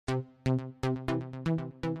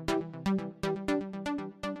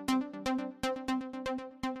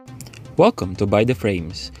Welcome to By the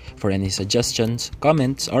Frames. For any suggestions,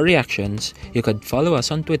 comments, or reactions, you could follow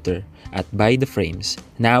us on Twitter at By the Frames.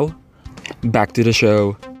 Now, back to the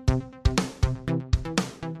show.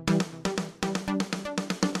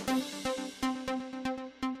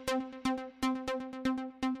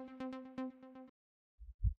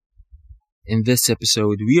 In this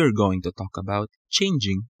episode, we are going to talk about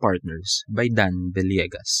Changing Partners by Dan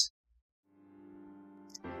Villegas.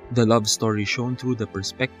 The love story shown through the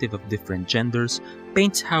perspective of different genders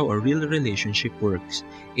paints how a real relationship works.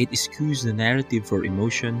 It skews the narrative for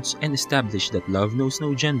emotions and establishes that love knows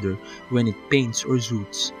no gender when it pains or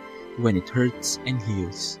roots, when it hurts and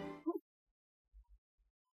heals.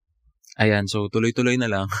 Ayan, so tuloy-tuloy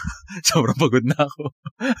na lang. Sobrang pagod na ako.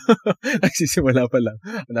 Nagsisimula pa lang.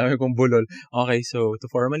 Ang dami kong bulol. Okay, so to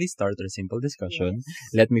formally start our simple discussion,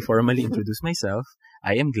 let me formally introduce myself.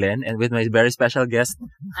 I am Glenn, and with my very special guest,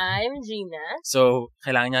 I'm Gina. So,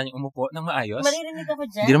 kailangan niya umupo ng maayos. Maririnig ako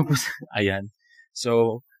dyan. Hindi naman po. Ayan. So,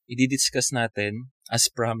 i-discuss natin, as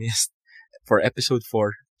promised, for episode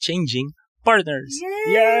 4, Changing Partners.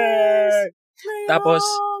 Yes! Yay! Tapos,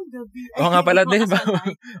 nga pala din,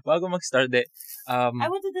 bago mag-start I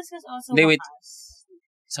want to discuss also wait. Wakas.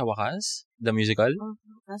 Sa Wakas? The musical?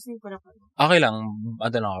 Kasi ko na pa. Okay lang.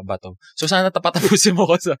 Ano lang ba to? So, sana tapatapusin mo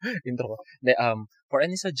ko sa intro ko. For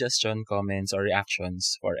any suggestion, comments, or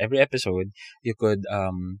reactions for every episode, you could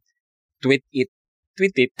tweet it.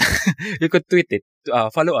 You could tweet it.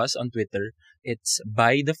 Follow us on Twitter. It's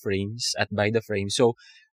By the Frames, at By the Frames. So,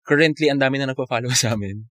 currently, ang dami na nagpa-follow sa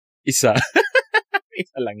amin. Isa.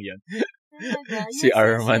 Isa lang yun. Si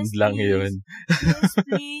Armand lang please. yun. Yes,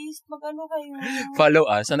 please. Mag-ano kayo? Follow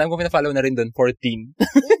us. Ang dami ko pina-follow na rin doon. 14.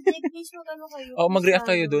 Please, mag-ano kayo? Mag-react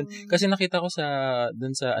kayo doon. Kasi nakita ko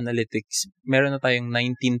doon sa analytics, meron na tayong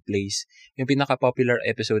 19 plays. Yung pinaka-popular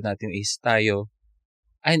episode natin is tayo.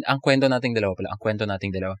 Ay, ang kwento nating dalawa pala.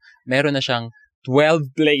 Meron na siyang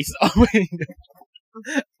 12 plays. Oh my God.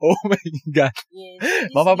 Oh my God. Yes.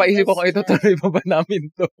 Mapapaisip ko kung itutuloy pa ba namin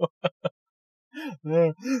to.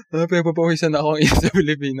 Pinapapawisan na ako sa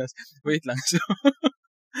Pilipinas. Wait lang. So,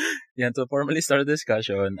 yan, to formally start the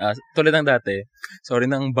discussion. Tulad ng dati, sorry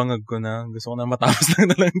nang bangag ko na. Gusto ko na matapos lang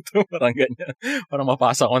na lang to. Parang ganyan. Parang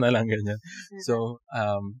mapasa ko na lang ganyan. So,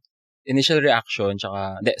 initial reaction,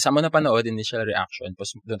 sa mga napanood, initial reaction,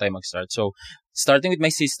 tapos doon tayo mag-start. So, starting with my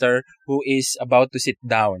sister, who is about to sit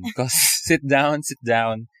down. Because, sit down.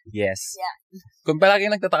 Yes. Yeah. Kung palagi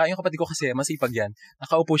nagtataka, yung kapatid ko kasi, masipag yan.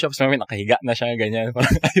 Nakaupo siya, tapos namin, nakahiga na siya, ganyan.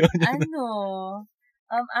 Parang ayun.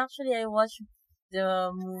 Actually, I watched the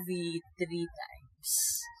movie 3 times.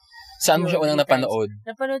 Saan mo siya unang napanood?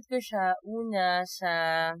 Napanood ko siya una sa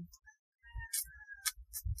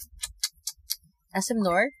SM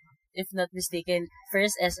North, if not mistaken.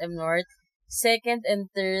 First, SM North. Second and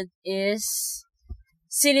third is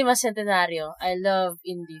Cinema Centenario. I love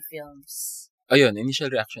indie films. Ayun, initial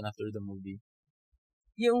reaction after the movie.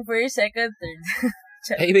 Yung first, second, third.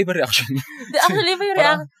 Iba-iba reaction. Actually, iba yung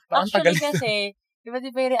reaction. Actually, kasi, iba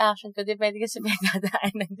yung reaction ko. Depende kasi may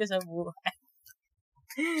dadaanan ko sa buhay.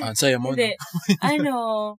 Saya mo, hindi.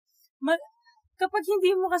 No? Kapag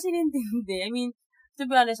hindi mo kasi nintindi, I mean, to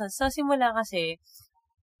be honest, sa simula kasi,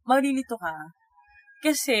 maglilito ka.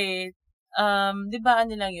 Kasi, di ba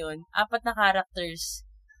ano lang yun? 4 na characters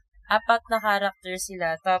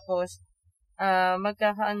sila. Tapos,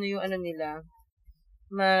 magkakaano yung ano nila.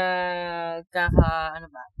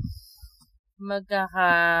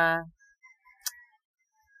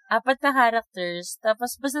 Apat na characters.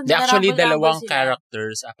 Tapos, basta actually, 2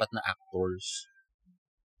 characters, 4 na actors.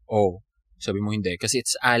 Oh, sabi mo hindi. Kasi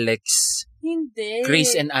it's Alex. Hindi.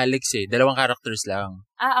 Chris and Alex 2 characters lang.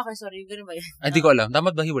 Okay, sorry. Ganun ba yan? Hindi ko alam.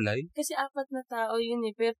 Dapat ba hiwalay? Kasi 4 na tao yun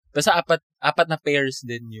eh. Pero, basta 4 na pairs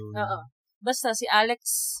din yun. Oo. Basta si Alex,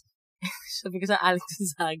 sabi ko sa Alex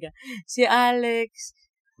Saga. Si Alex,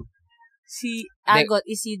 si Agot,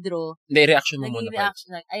 Isidro. Hindi, reaction mo muna. Naging reaction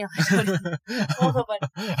lang. Ay, okay, sorry.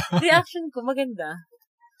 Reaction ko, maganda.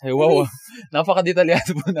 Ay, wow.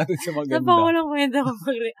 Napaka-detalyado po natin sa maganda. Napawalang kwenta ko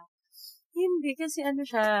mag-react. Hindi, kasi ano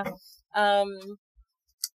siya,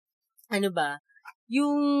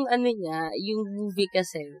 yung ano niya, yung movie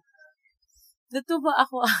kasi, natuwa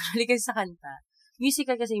ako actually kasi sa kanta.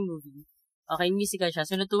 Musical kasi yung movie. Okay, musical siya.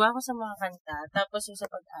 So, natuwa ako sa mga kanta, tapos yung sa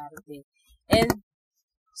pag-arte. And,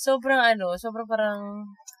 sobrang parang,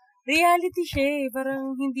 reality siya eh.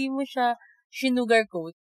 Parang hindi mo siya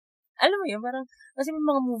sinugarcoat. Alam mo yun, parang, kasi may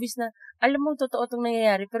mga movies na, alam mo, totoo itong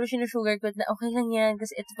nangyayari, pero sinusugarcoat na, okay lang yan,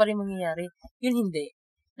 kasi ito pa rin mangyayari. Yun hindi.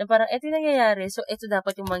 Na parang, ito yung nangyayari, so ito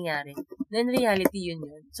dapat yung mangyari. Then, reality yun.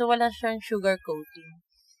 So, wala siyang sugarcoating.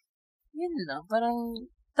 Yun lang. Parang,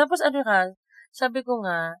 Tapos sabi ko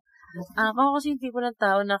nga, ako kasi yung tipo ng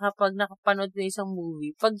tao na kapag nakapanood ko isang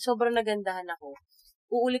movie, pag sobrang nagandahan ako,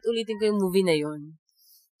 uulit-ulitin ko yung movie na yon.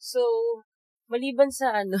 So, maliban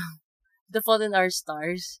sa The Fault in Our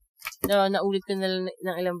Stars, na naulit ko na lang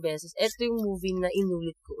ng ilang beses, ito yung movie na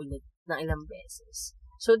inulit ko ulit ng ilang beses.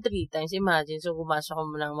 So, 3 times. Imagine, so pumasok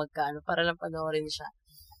ko lang magkano para lang panoorin siya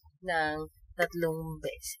ng 3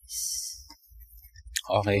 beses.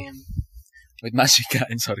 Okay. With magic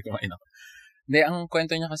kain, sorry kumain ako. Hindi, ang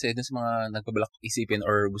kwento niya kasi dun sa mga nagpabalak isipin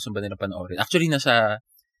or gusto ba nila panoorin. Actually, nasa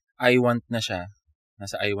iWant na siya.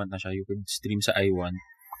 You could stream sa iWant.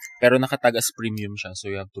 Pero nakatag as premium siya.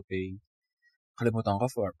 So, you have to pay, kalimutan ko,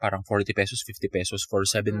 for parang 40 pesos, 50 pesos for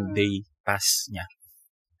 7-day pass niya.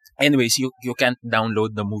 Anyways, you can't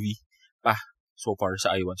download the movie pa so far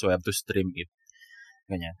sa iWant. So, you have to stream it.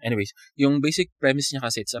 Ganyan. Anyways, yung basic premise niya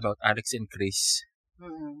kasi, it's about Alex and Chris.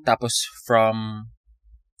 Tapos, from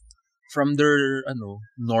their,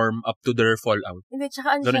 norm up to their fallout. Hindi,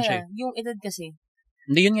 tsaka siya, yung edad kasi.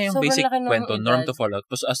 Hindi, yun nga yung sobrang basic kwento, norm to fallout.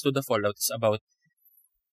 Tapos, as to the fallout, is about,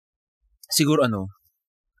 siguro,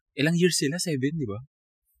 ilang years sila? 7, di ba?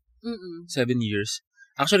 7 years.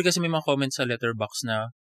 Actually, kasi may mga comments sa Letterboxd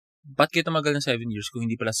na, ba't kayo tumagal ng 7 years kung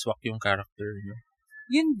hindi pala swak yung character nyo?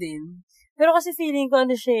 Yun din. Pero kasi feeling ko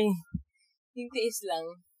siya yung tiis lang.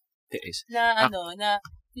 Tiis. Na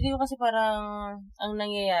feeling ko kasi parang ang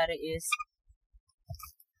nangyayari is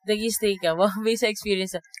nag-i-stay ka. Well, based sa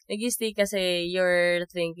experience, nag-i-stay kasi you're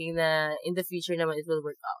thinking na in the future naman it will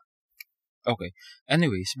work out. Okay.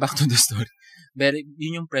 Anyways, back to the story.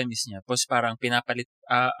 Yun yung premise niya. Tapos parang pinapalit,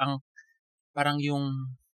 parang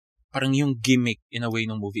yung gimmick in a way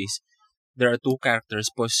ng movie is there are 2 characters.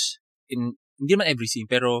 Tapos, hindi man every scene,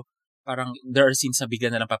 pero parang there are scenes na bigla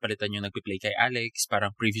na lang papalitan yung nagpi-play kay Alex.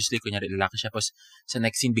 Parang previously, kunyari lalaki siya. Tapos sa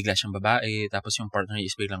next scene, bigla siyang babae. Tapos yung partner niya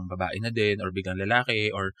is biglang babae na din. Or biglang lalaki.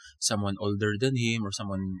 Or someone older than him. Or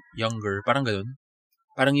someone younger. Parang ganun.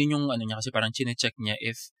 Parang yun yung niya. Kasi parang chine-check niya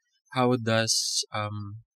if how does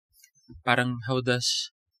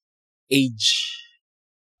age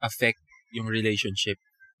affect yung relationship.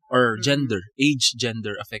 Or gender. Age,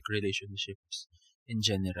 gender affect relationships in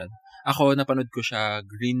general. Ako, napanood ko siya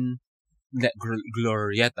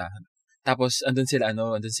Glorieta. Tapos, andun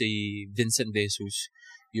si Vincent De Jesus,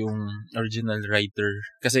 yung original writer.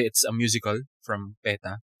 Kasi it's a musical from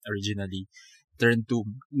PETA, originally. Turned to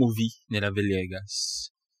movie nila Villegas.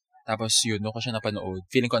 Tapos, yun, ko siya napanood.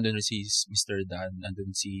 Feeling ko andun si Mr. Dan,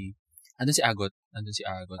 andun si Agot.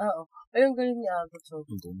 Oo. Ayun, galing ni Agot. So.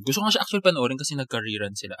 Gusto ko nga siya actually panoorin kasi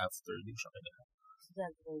nagka-rerun sila after. Di ko siya kilala.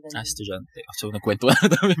 Estudyante. So, nagkwento na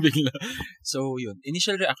namin bigla. So, yun.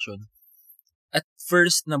 Initial reaction. At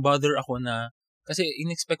first, na-bother ako na, kasi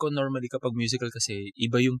in-expect ko normally kapag musical kasi,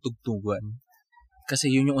 iba yung tugtugan. Kasi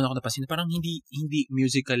yun yung una ko napansin. Parang hindi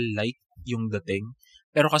musical-like yung dating.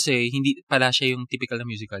 Pero kasi, hindi pala siya yung typical na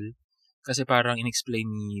musical. Kasi parang in-explain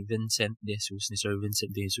ni Sir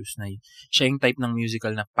Vincent De Jesus na siya yung type ng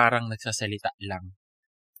musical na parang nagsasalita lang.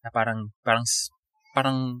 Na parang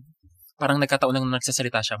nagkataon lang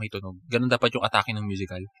nagsasalita siya, may tunog. Ganun dapat yung atake ng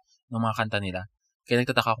musical, ng mga kanta nila. Kaya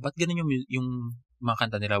nagtataka ako, ba't ganun yung mga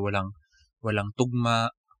kanta nila, walang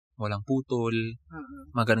tugma, walang putol,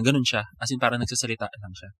 mga ganun siya. As in, parang nagsasalita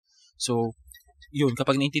lang siya. So, yun,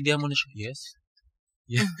 kapag naintindihan mo na siya,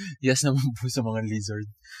 yes naman po sa mga lizard.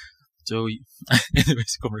 So,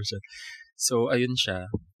 anyways, commercial. So, ayun siya.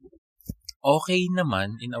 Okay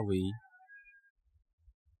naman, in a way.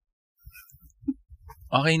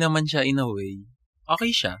 Okay naman siya, in a way. Okay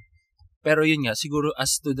siya. Pero yun nga, siguro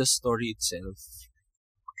as to the story itself,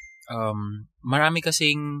 marami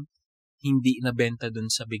kasing hindi nabenta dun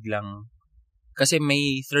sa biglang, kasi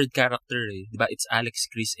may third character diba? It's Alex,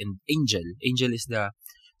 Chris, and Angel. Angel is the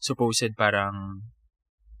supposed parang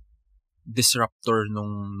disruptor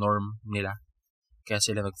nung norm nila. Kaya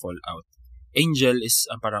sila nag-fall out. Angel is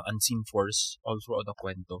parang unseen force all throughout the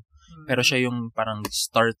kwento. Pero siya yung parang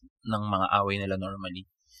start ng mga away nila normally.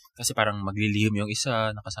 Kasi parang maglilihim yung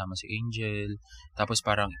isa, nakasama si Angel. Tapos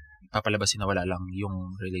parang papalabasin na wala lang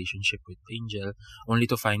yung relationship with Angel. Only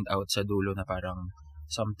to find out sa dulo na parang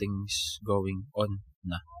something's going on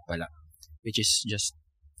na pala. Which is just,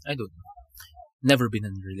 I don't know. Never been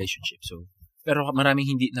in a relationship. So, pero maraming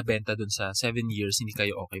hindi nabenta dun sa 7 years, hindi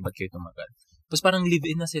kayo okay, ba't kayo tumagal? Tapos parang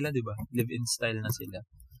live-in na sila, di ba? Live-in style na sila.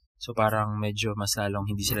 So parang medyo mas lalong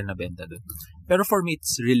hindi sila nabenta dun. Pero for me,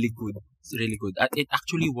 it's really good. It's really good. At it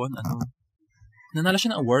actually won, nanalo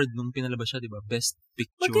siya ng award nung pinalabas siya, di ba? Best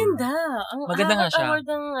Picture. Maganda nga siya. Award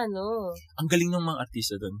ng Ang galing ng mga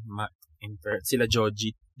artista dun. Sila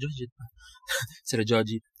Joji Jojit pa. Sila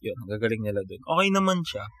Jojit. Yun, gagaling nila dun. Okay naman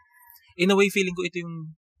siya. In a way, feeling ko ito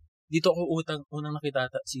yung, dito ako unang nakita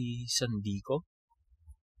si Sandico.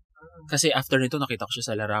 Kasi after nito, nakita ko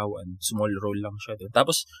siya sa Larawan. Small role lang siya dun.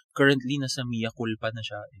 Tapos, currently, nasa Mia Culpa na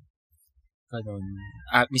siya. Ganun.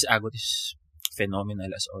 Miss Agot is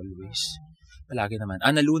phenomenal as always. Palagi naman.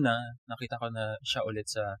 Ana Luna, nakita ko na siya ulit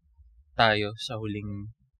sa tayo sa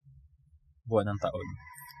huling buwan ng taon.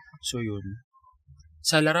 So, yun.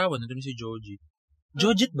 Sa Larawan, nandun si Jojit.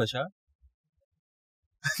 Jojit ba siya?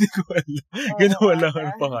 Hindi ko alam. Ganawa lang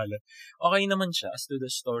ang pangalan. Okay naman siya as to the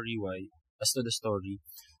story.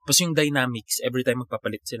 Tapos yung dynamics, every time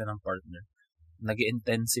magpapalit sila ng partner,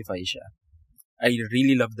 nag-intensify siya. I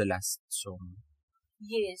really love the last song.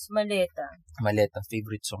 Yes, Maleta.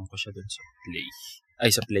 Favorite song ko siya dun sa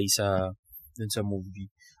play. Dun sa movie.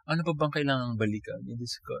 Ano pa bang kailangang balikan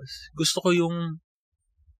i-discuss? Gusto ko yung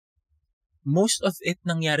most of it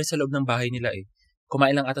nangyari sa loob ng bahay nila eh.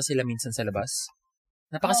 Kumain lang ata sila minsan sa labas.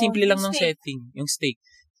 Napakasimple lang ng setting. Yung steak.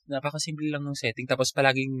 Napakasimple lang ng setting. Tapos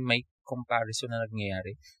palaging may comparison na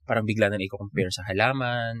nangyayari. Parang bigla na i-compare sa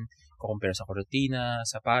halaman, i-compare sa korotina,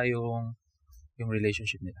 sa payong, yung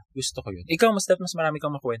relationship nila. Gusto ko yun. Ikaw, mas marami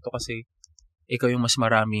kang makwento kasi ikaw yung mas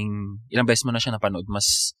maraming, ilang beses mo na siya napanood,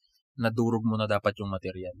 mas nadurog mo na dapat yung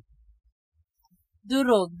material.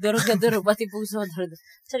 Durog, pati puso, durog.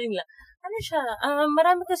 Saring lang. Ano siya,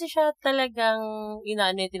 marami kasi siya talagang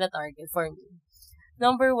tina-target for me.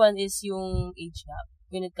 Number 1 is yung age gap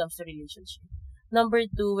when it comes to relationship. Number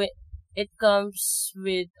 2, it comes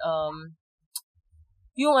with,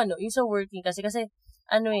 yung sa working kasi,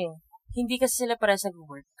 hindi kasi sila parehas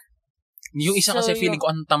nag-work. Yung isa kasi feeling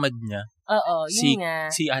ko ang tamad niya. Oo, yun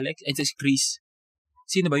nga. Si Alex, and si Chris.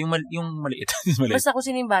 Sino ba? Yung maliit. Basta kung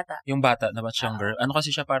sino yung bata. Yung bata na much younger. Ano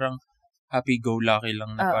kasi siya parang happy-go-lucky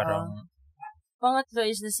lang na parang... Pangatlo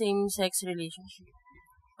is the same-sex relationship.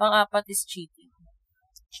 Pang-apat is cheating.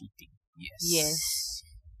 Yes.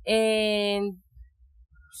 And,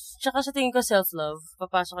 tsaka sa tingin ko self-love.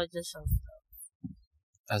 Papasok ka dyan self-love.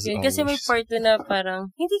 As yun, always. kasi may part na parang,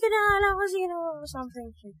 hindi ka na alam kung sino, something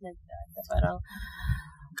shit like that. Na parang,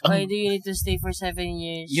 why do you need to stay for 7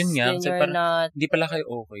 years? Yun nga. Then you're not... Hindi pala kayo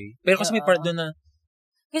okay. Pero kasi may part doon na...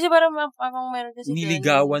 Kasi parang meron kasi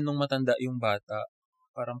niligawan nung matanda yung bata.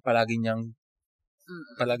 Parang palagi niya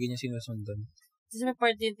sinusundan. Kasi may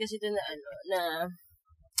part din kasi doon na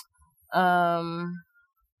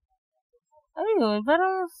ayun,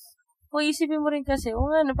 parang kung isipin mo rin kasi,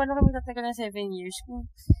 paano kami tatagal ng 7 years kung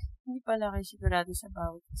hindi pala kayo sigurado sa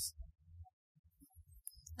bawat isa.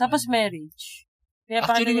 Tapos marriage. Kaya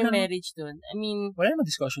paano yung marriage doon? I mean... Wala naman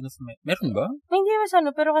discussion of meron ba? Hindi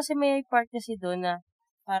naman pero kasi may part kasi doon na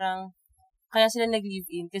parang kaya sila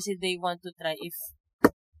nag-live-in kasi they want to try if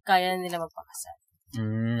kaya nila magpakasal.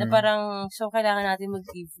 Na parang, so kailangan natin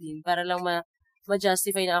mag-live-in para lang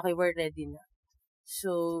ma-justify na okay, we're ready na.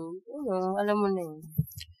 So, alam mo na yun.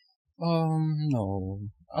 No.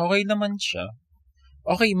 Okay naman siya.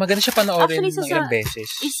 Okay, maganda siya panoorin ng ilang beses.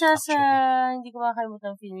 Isa sa, hindi ko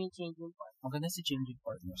makakalimutan film yung Changing Partners. Maganda si Changing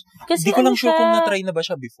Partners. Kasi hindi ko lang sure kung na-try na ba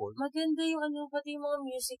siya before. Maganda yung pati yung mga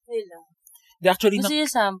music nila. Actually, gusto yung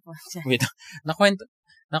sample. Wait,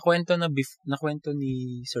 nakwento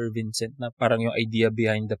ni Sir Vincent na parang yung idea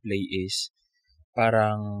behind the play is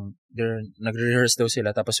parang nagre-rehearse daw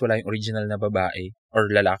sila tapos wala yung original na babae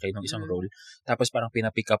or lalaki ng isang role. Tapos parang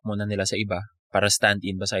pinapick up muna nila sa iba para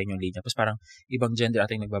stand-in, basahin yung linya. Tapos parang ibang gender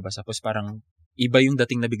ating nagbabasa. Tapos parang iba yung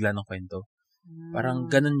dating na bigla ng kwento.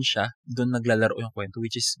 Parang ganun siya. Doon naglalaro yung kwento,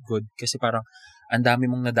 which is good. Kasi parang ang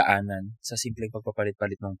dami mong nadaanan sa simpleng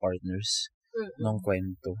pagpapalit-palit ng partners ng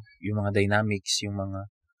kwento. Yung mga dynamics, yung mga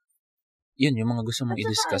gusto mong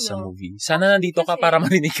i-discuss sa movie. Sana nandito ka para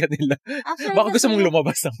marinig ka nila. Baka gusto mong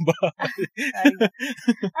lumabas ng bahay.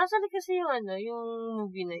 Actually kasi yung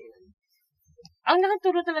movie na yun. Ang laking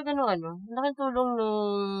tulong talaga laking tulong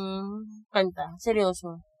nung kanta.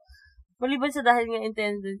 Seryoso. Maliban sa dahil nga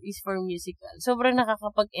intended is for musical, sobrang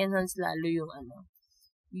nakakapag-enhance lalo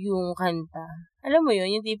yung kanta. Alam mo yun,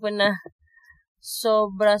 yung tipo na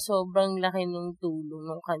sobrang laki nung tulong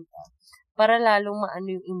ng kanta para lalong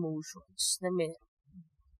maano yung emotions na meron.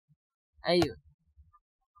 Ayun.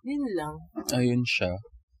 Yun lang. Ayun siya.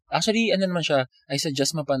 Actually, naman siya, I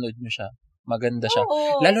suggest mapanood nyo siya. Maganda siya.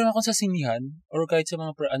 Oo. Lalo na kung sa sinihan or kahit sa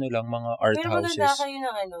mga mga art pero houses. Pero maganda kayo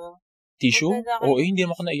ng tissue? Hindi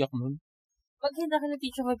naman ako naiyak nun. Maganda kayo ng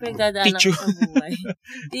tissue may pinagdadaanan ko sa buhay.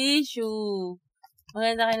 Tissue.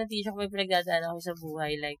 Maganda kayo ng tissue may pinagdadaanan ko sa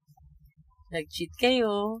buhay. Like, nag-cheat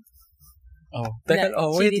kayo.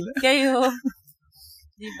 Wait. Cheat kayo.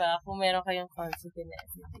 Diba? Kung meron kayong conflict in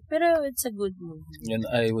everything. Pero it's a good movie. Yun,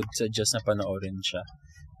 I would suggest na panoorin siya.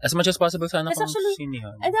 As much as possible, sana kung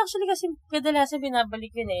sinihan. And actually, kasi kadalasan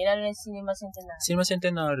binabalik yun lalo na Cinema Centenario. Cinema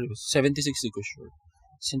Centenario. 76 ko sure.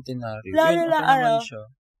 Centenario. Lalo yun, na, okay naman siya.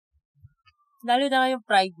 Lalo na ngayong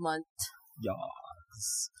Pride Month.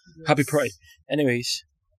 Yes. Happy Pride. Anyways,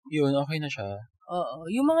 yun, okay na siya. Oo.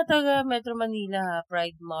 Yung mga taga Metro Manila,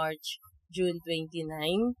 Pride March, June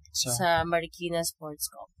 29, sa Marikina Sports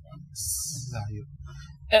Complex. Layo.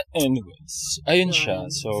 Anyways, ayun siya.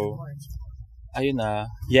 So, ayun na.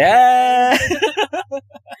 Yeah!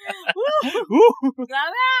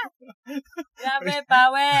 Grabe! Grabe,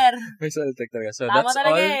 power! May saltek talaga. So,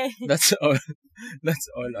 that's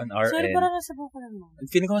all on our Sorry, end. parang nasa buko lang mo.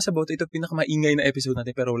 Feeling ko nga sa boto, ito pinakamaingay na episode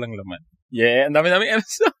natin pero walang laman. Yeah, ang dami-daming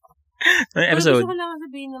episode. Gusto ko lang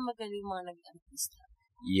sabihin na magaling mga nag-artista.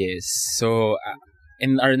 Yes. So,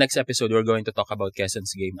 in our next episode, we're going to talk about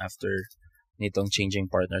Quezon's game after nitong changing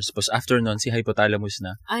partners. Tapos after nun, si Hypothalamus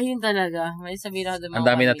na. Yun talaga. May sabihin ako doon.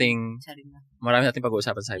 Marami nating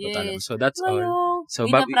pag-uusapan sa Hypothalamus. So, that's all. So,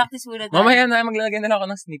 practice muna tayo. Mamaya na, maglalagay na lang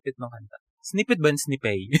ako ng snippet ng kanta. Snippet ba yung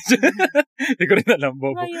snippay? Hindi ko rin alam,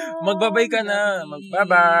 Bobo. Magbabay ka na.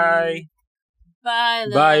 Magbabay. Bye,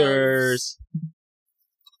 Buyers.